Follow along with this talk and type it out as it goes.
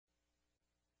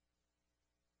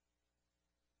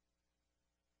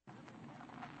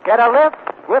Get a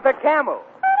lift with a Camel.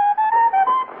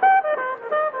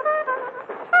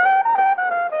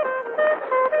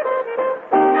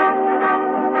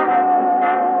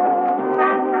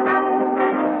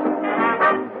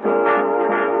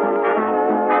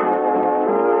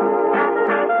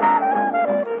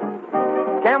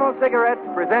 Camel Cigarettes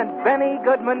present Benny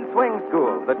Goodman Swing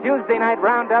School, the Tuesday night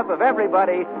roundup of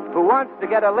everybody who wants to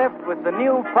get a lift with the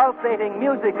new pulsating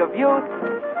music of youth,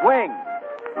 swing.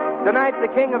 Tonight,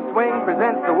 the King of Swing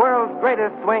presents the world's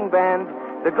greatest swing band,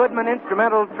 the Goodman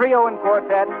Instrumental Trio and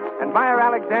Quartet, and Meyer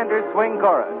Alexander's Swing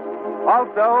Chorus.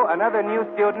 Also, another new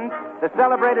student, the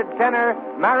celebrated tenor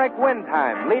Marek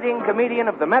Windheim, leading comedian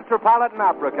of the Metropolitan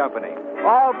Opera Company.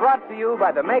 All brought to you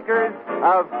by the makers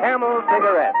of Camel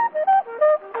Cigarettes.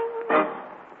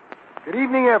 Good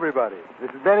evening, everybody. This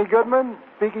is Benny Goodman,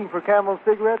 speaking for Camel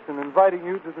Cigarettes and inviting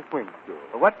you to the swing school.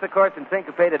 Well, what's the course in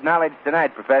syncopated knowledge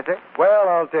tonight, Professor? Well,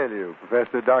 I'll tell you,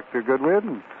 Professor Dr.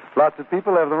 Goodwin. Lots of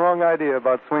people have the wrong idea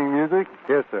about swing music.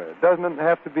 Yes, sir. It doesn't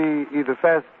have to be either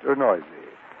fast or noisy.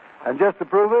 And just to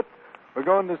prove it, we're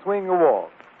going to swing a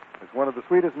waltz. It's one of the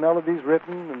sweetest melodies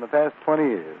written in the past 20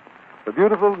 years. The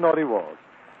beautiful Naughty Waltz.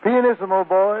 Pianissimo,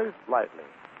 boys, lightly.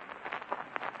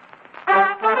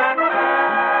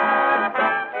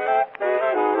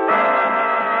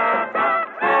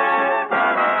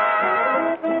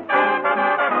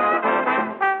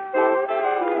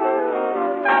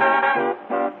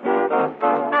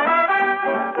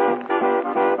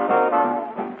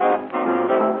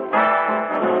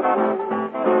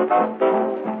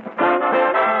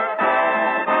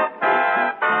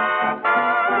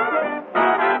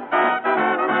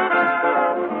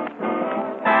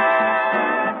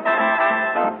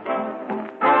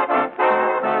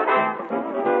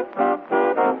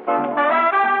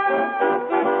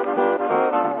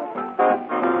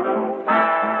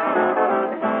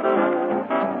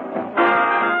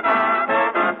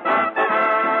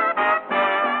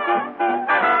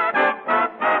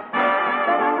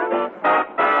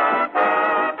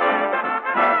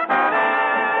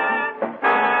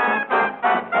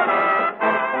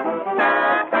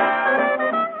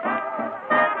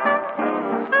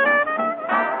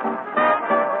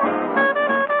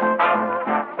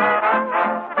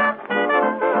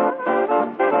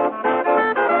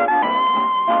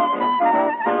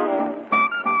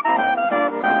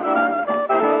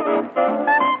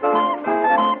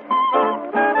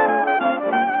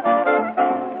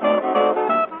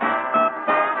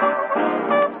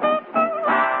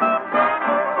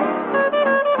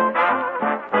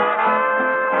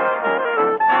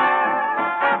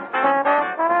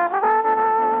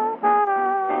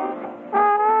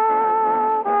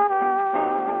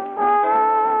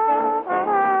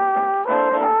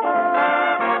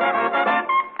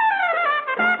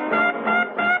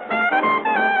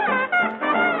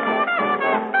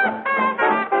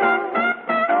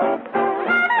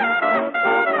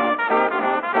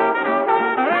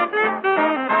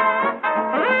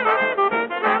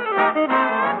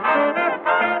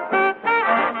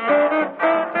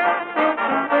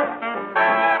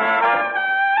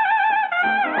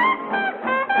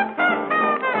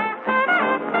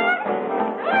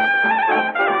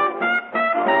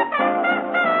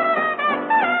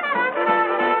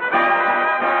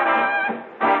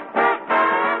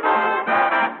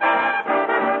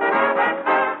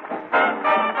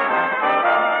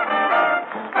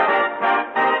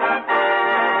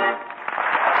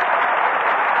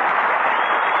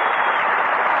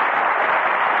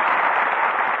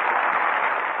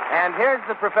 And here's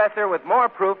the professor with more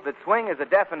proof that swing is a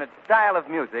definite style of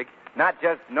music, not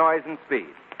just noise and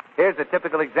speed. Here's a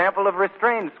typical example of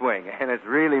restrained swing, and it's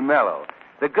really mellow.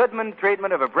 The Goodman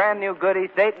treatment of a brand new goodie,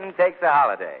 Satan Takes a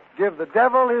Holiday. Give the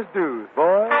devil his dues,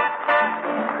 boy.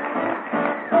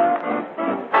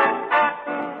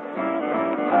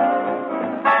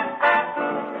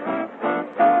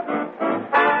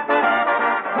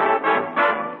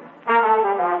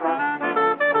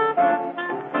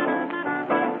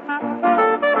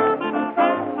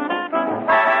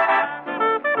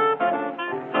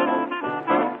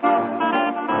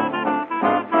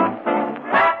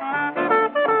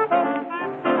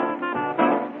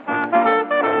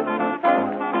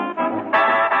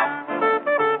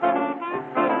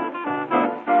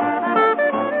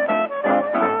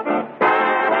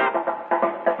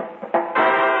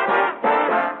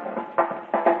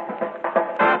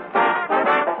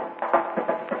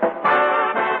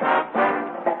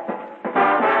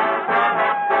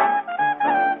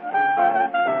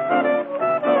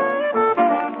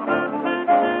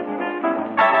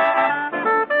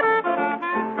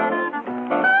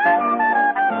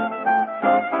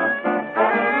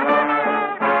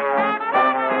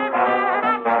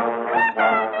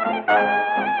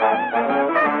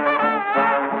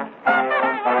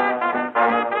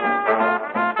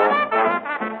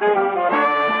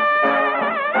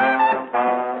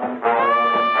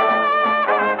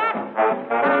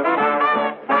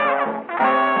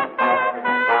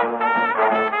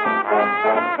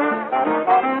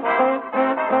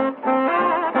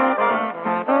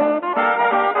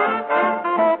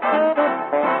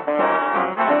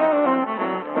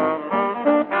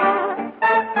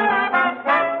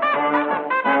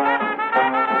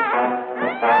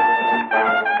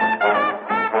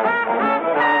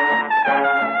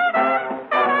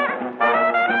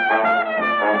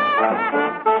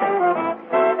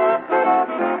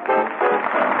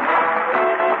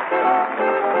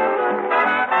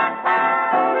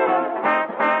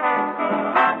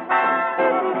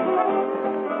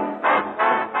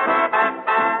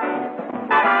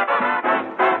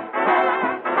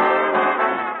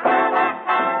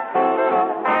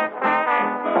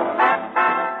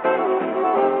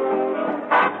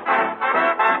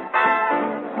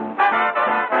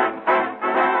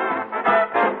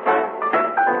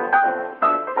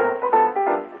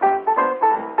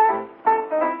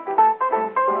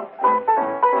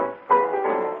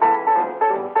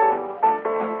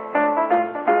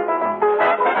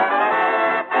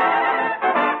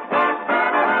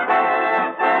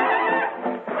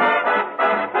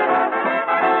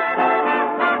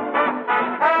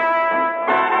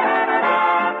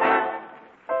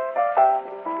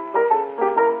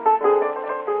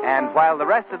 And while the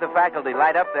rest of the faculty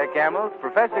light up their camels,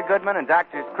 Professor Goodman and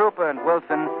Doctors Krupa and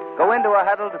Wilson go into a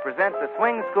huddle to present the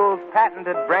swing school's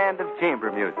patented brand of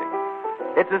chamber music.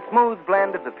 It's a smooth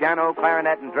blend of the piano,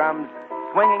 clarinet, and drums,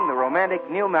 swinging the romantic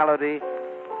new melody,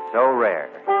 So Rare.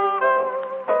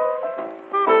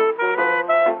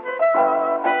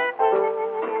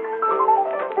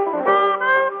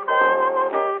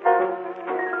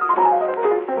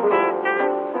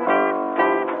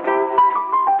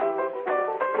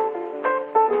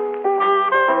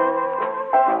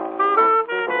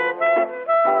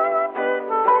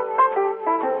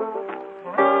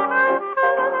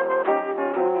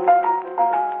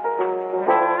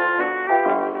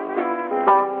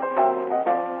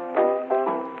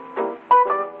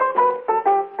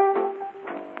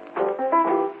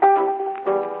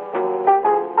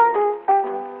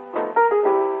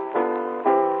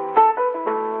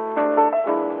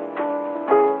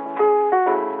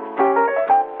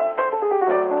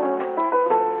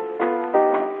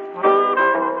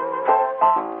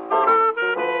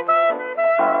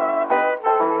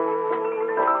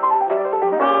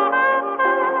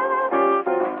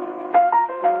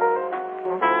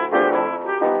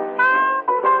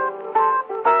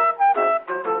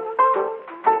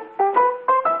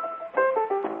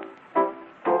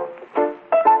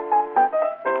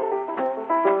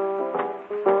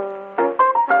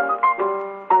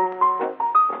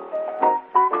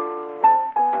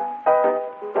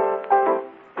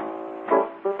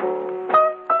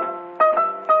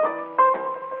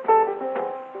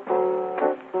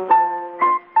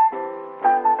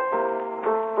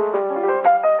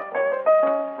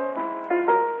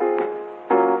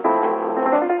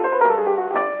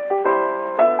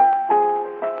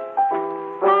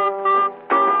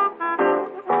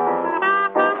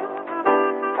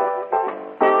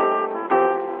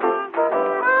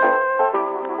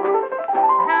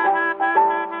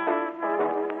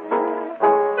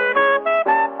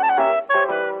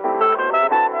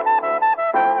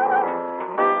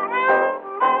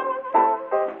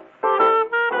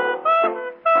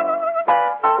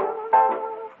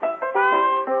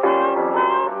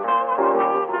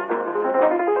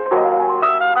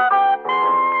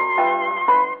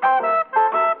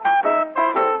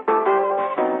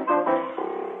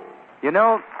 You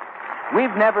know,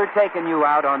 we've never taken you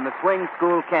out on the swing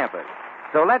school campus.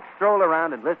 So let's stroll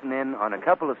around and listen in on a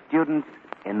couple of students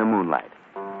in the moonlight.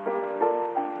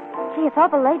 Gee, it's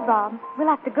awful late, Bob. We'll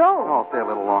have to go. I'll stay a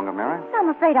little longer, Mary. I'm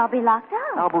afraid I'll be locked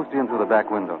out. I'll boost you in through the back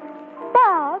window.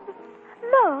 Bob,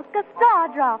 look, a star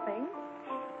dropping.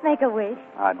 Make a wish.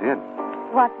 I did.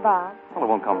 What, Bob? Well, it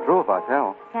won't come true if I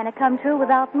tell. Can it come true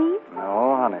without me?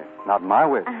 No, honey. Not my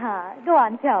wish. Go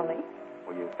on, tell me.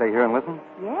 Will you stay here and listen?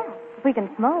 Yeah, if we can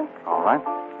smoke. All right.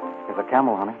 Here's a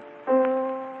Camel, honey.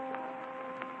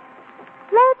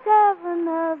 Let's have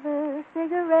another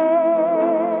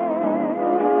cigarette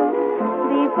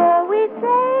before we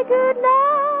say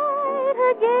goodnight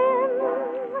again.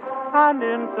 And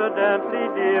incidentally,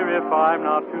 dear, if I'm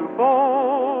not too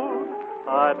bold,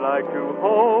 I'd like to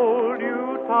hold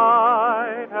you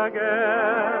tight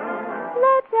again.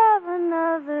 Let's have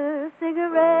another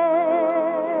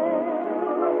cigarette.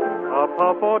 A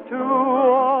puff or two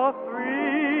or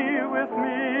three with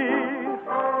me.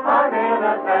 I'm in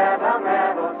a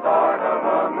sentimental sort of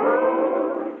a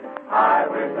mood. I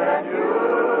wish that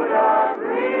you'd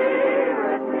agree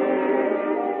with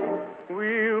me.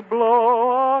 We'll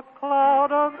blow a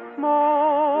cloud of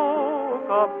smoke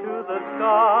up to the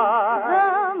sky.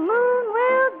 The moon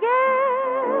will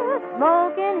get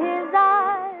smoke in his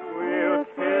eyes. We'll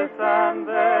kiss and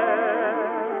then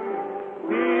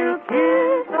we'll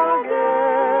kiss again.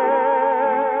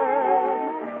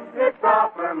 It's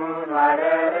proper moonlight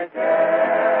etiquette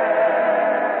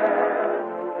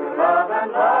to love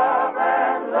and love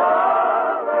and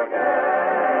love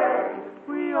again.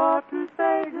 We ought to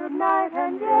say goodnight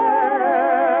and yet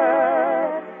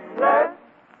let's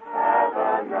have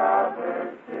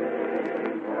another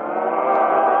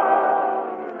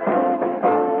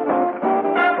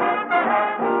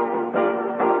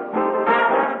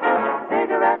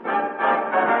cigarette.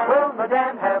 Will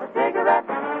Madame have a cigarette?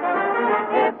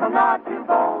 If I'm not too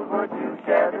bold, would you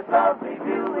share this lovely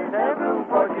view? Is there room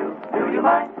for two? Do you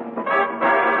mind?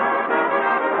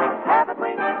 Haven't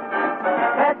we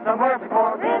met somewhere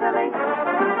before Italy?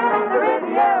 The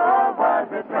Riviera was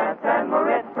a trance, and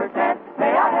Moritz perchance.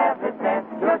 May I have this dance?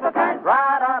 You're so kind.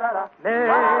 Ra-da-da-da. Nay,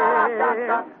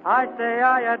 I say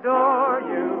I adore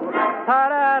you.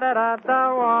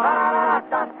 Ta-da-da-da-da-one.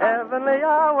 Heavenly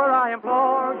hour, I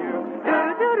implore you.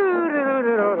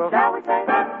 Shall we say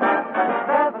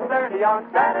 7:30 on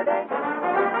Saturday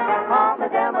on the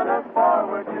Demo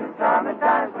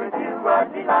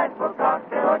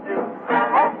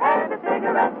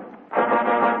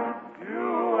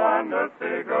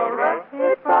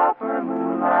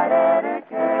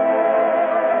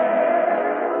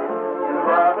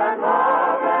and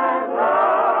love and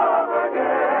love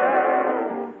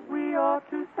again. We ought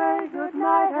to say good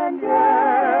night and yet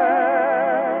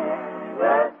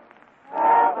let's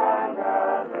have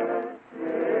another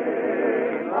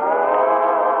sing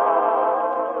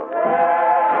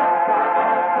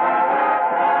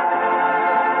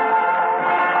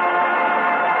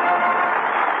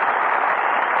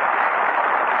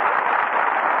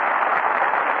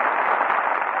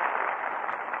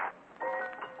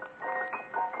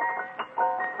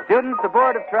Students, the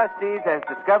Board of Trustees has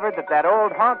discovered that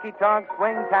old honky-tonk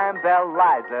swing-time bell,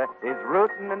 Liza, is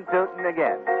rootin' and tootin'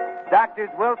 again. Doctors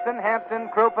Wilson, Hampton,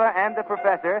 Krupa, and the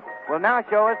professor will now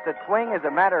show us that swing is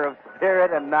a matter of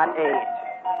spirit and not age.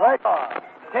 Right on.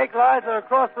 Take Liza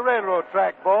across the railroad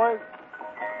track, boys.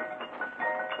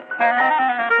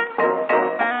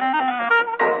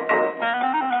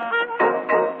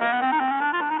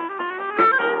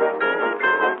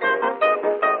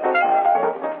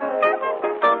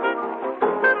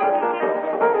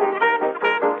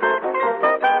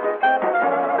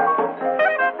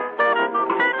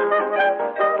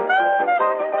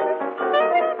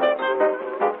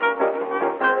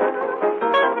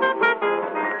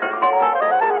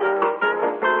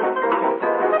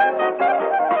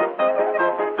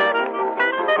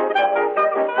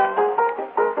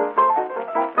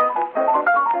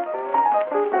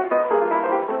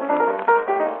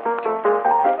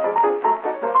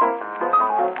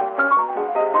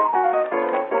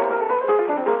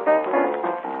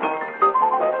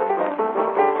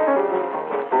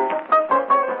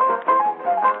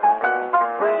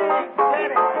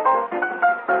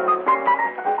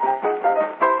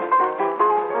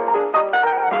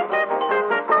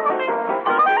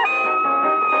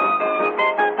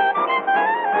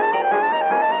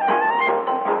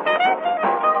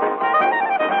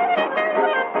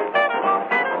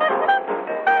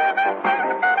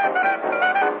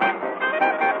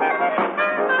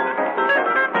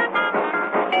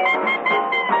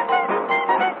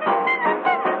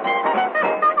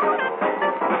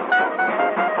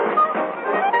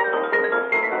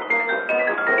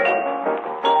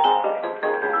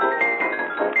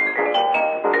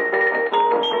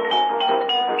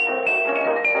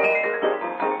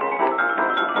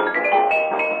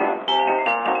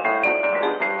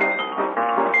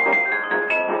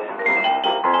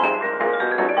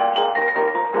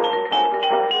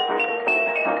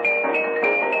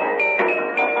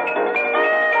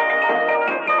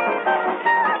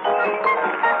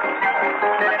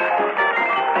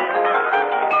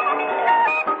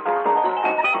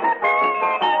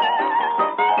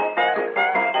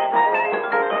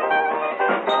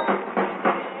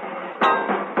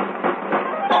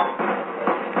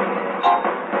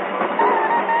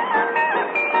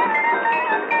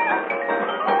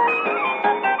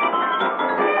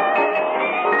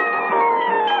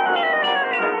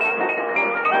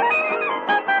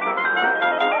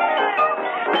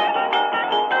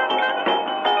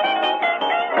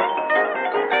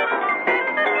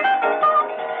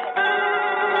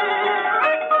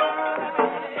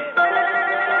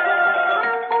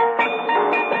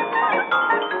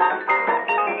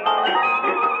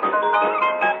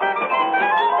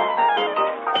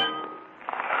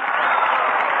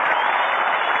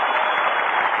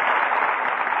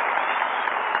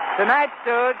 Tonight,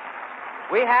 students,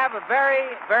 we have a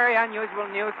very, very unusual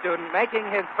new student making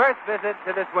his first visit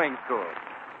to the swing school.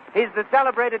 He's the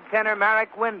celebrated tenor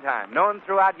Marek Windheim, known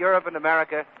throughout Europe and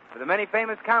America for the many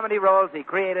famous comedy roles he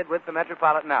created with the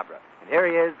Metropolitan Opera. And here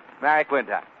he is, Marek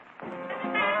Windheim.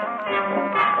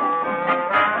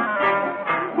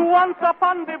 Once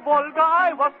upon the Volga,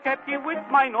 I was captive with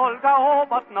mine Olga. Oh,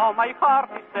 but now my heart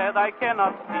is sad, I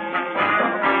cannot see.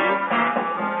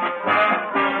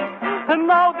 And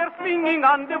now they're swinging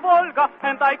on the Volga,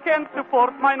 and I can't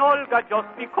support mine Olga just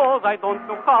because I don't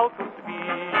know how to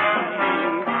swing.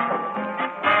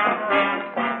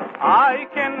 I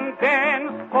can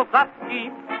dance Kosatsky,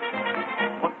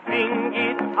 but swing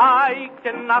it I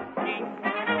cannot see.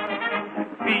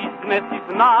 Business is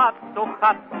not so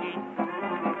husky,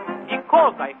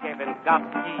 because I haven't got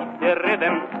the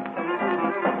rhythm.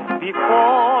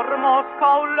 Before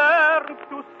Moscow learned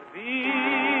to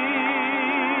swing,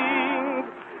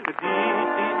 this is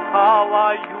how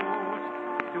I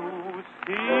used to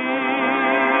sing.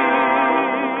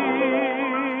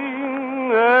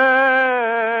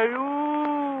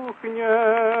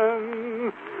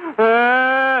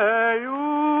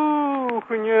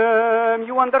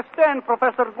 Euchnem, understand,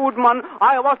 Professor Goodman,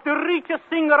 I was the richest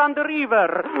singer on the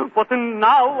river. But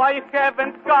now I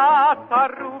haven't got a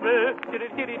ruble.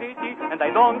 And I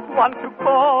don't want to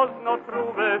cause no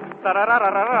trouble.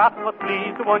 But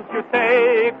please, won't you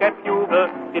take a bugle,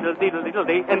 diddle, diddle, diddle,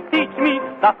 day, and teach me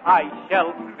that I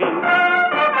shall swing.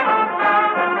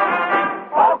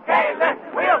 Okay,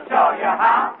 listen, we'll show you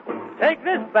how. Take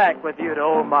this back with you to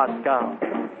old Moscow.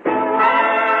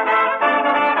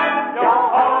 Yo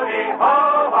ho-dee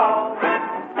ho-ho,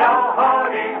 yo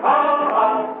ho-dee ho-ho.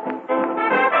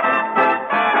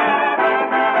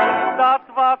 That's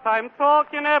what I'm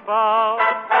talking about.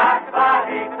 That's what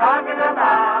he's talking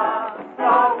about. So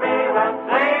we will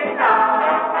sing now.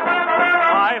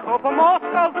 I hope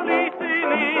Moscow's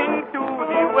listening to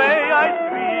the way I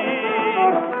swing.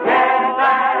 Yes,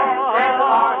 they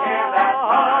all hear that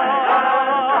fine.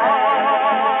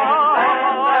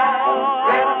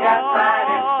 We'll get right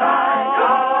inside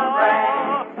your brain.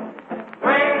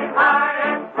 Swing high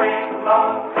and swing low.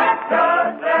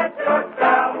 Just let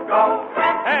yourself go.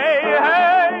 Hey,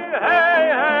 hey, hey,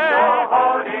 hey. Yo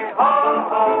ho-dee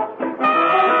ho-ho.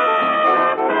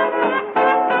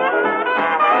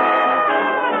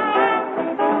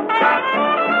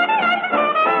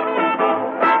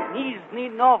 Nizhny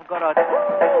Novgorod.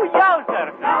 Ooh, yowzer.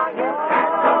 Now you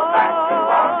can't go back to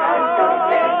walk and do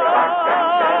things like that.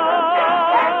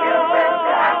 And you wish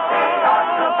that they ought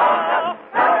to hold up.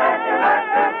 Now that you learn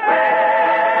to swing.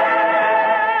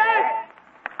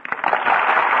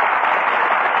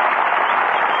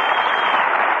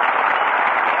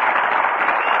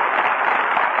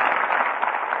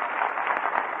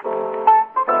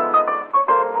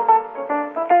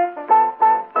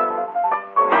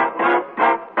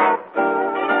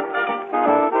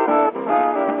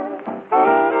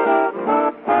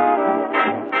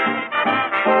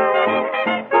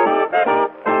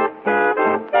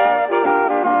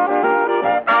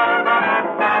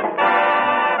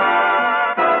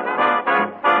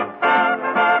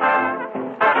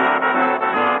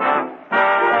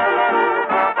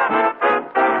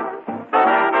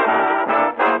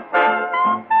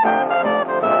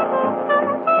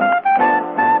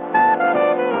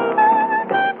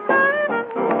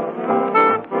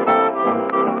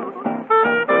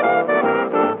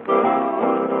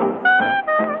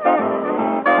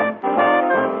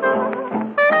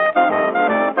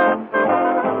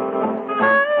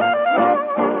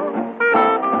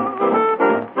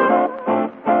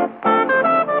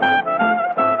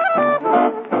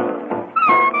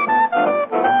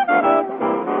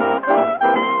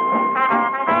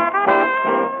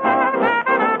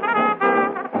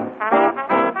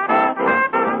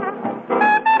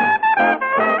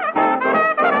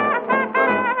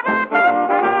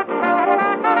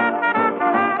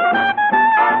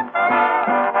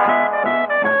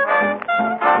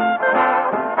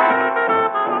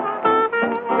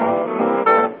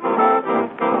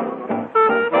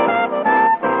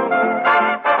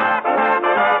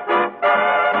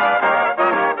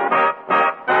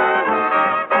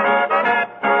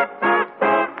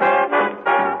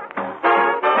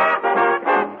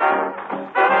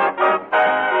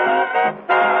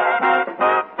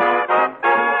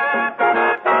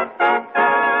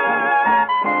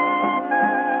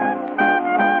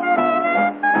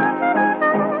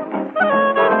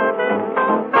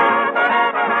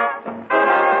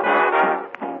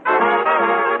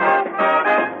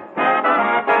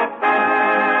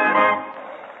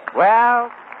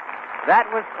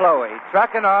 That was Chloe,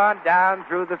 trucking on down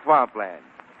through the swampland.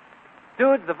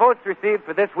 Students, the votes received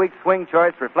for this week's swing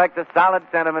choice reflect a solid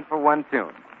sentiment for one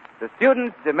tune. The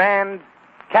students demand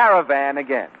Caravan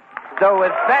again. So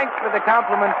as thanks for the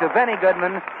compliment to Benny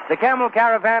Goodman, the Camel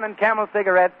Caravan and Camel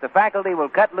Cigarettes, the faculty will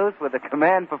cut loose with a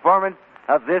command performance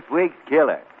of this week's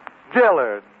killer.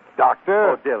 Dillard,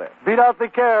 Doctor. Oh, Dillard. Beat out the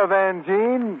Caravan,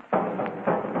 Gene.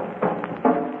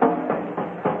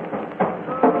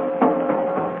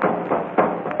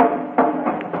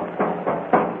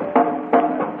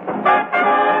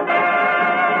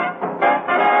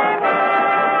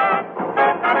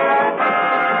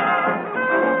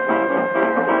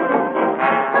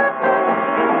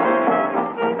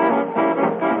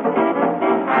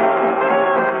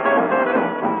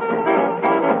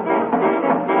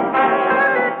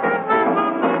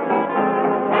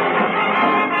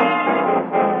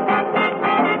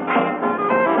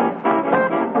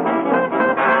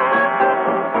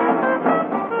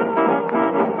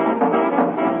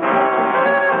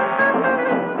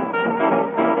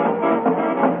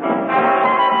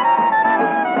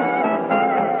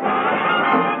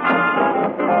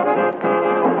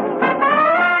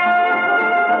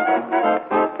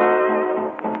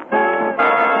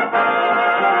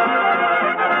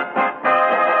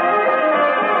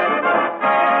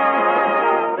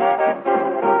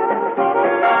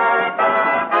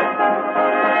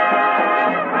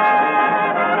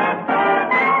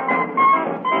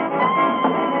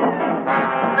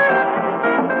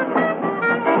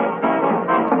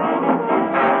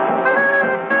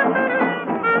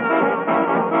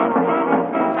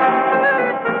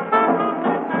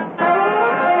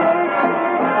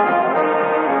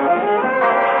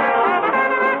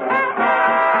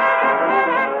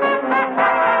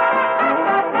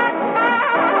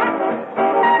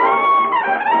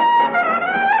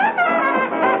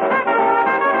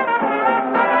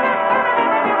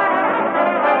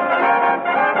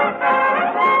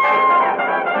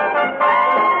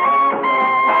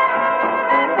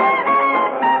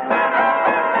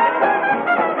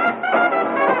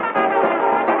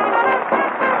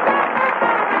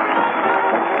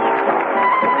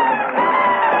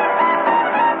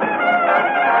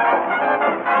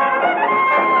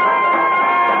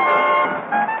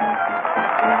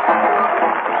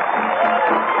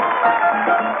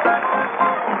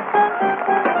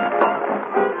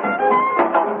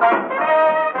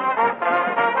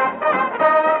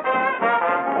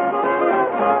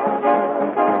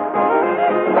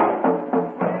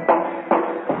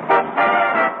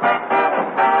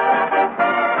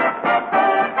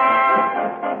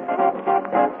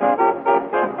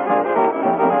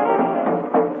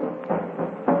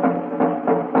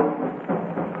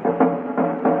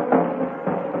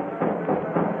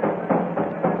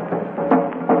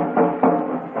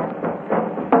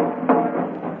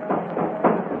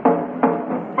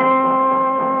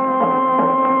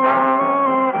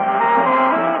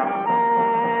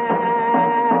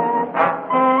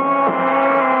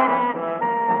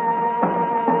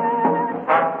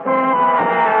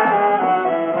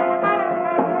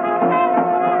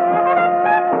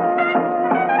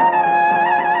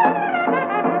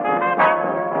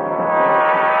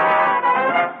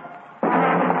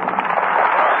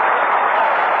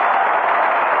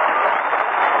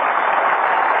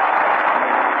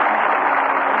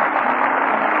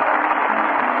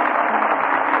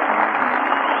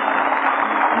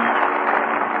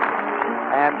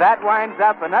 that winds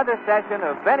up another session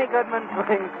of Benny Goodman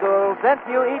Swing School, sent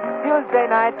to you each Tuesday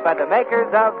night by the makers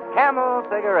of Camel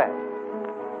cigarettes.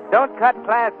 Don't cut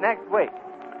class next week.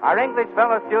 Our English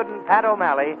fellow student, Pat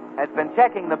O'Malley, has been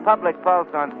checking the public pulse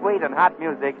on sweet and hot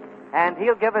music, and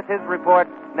he'll give us his report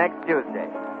next Tuesday.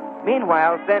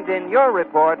 Meanwhile, send in your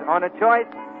report on a choice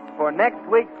for next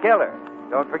week's killer.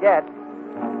 Don't forget.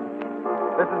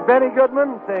 This is Benny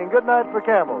Goodman saying good night for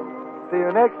Camels. See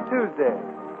you next Tuesday.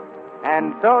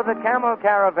 And so the Camel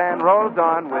Caravan rolls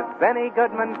on with Benny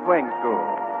Goodman Swing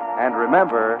School. And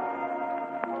remember,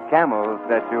 camels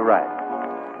set you right.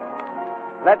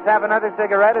 Let's have another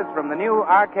cigarette is from the new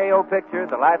RKO picture,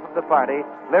 The Life of the Party.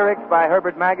 Lyrics by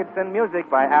Herbert Magidson, music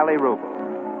by Ali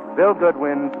Rubel. Bill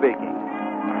Goodwin speaking.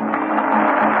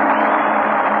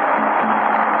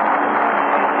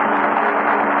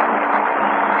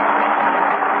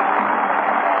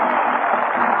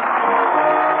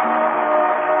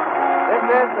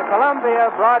 This is the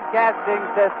Columbia Broadcasting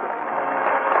System.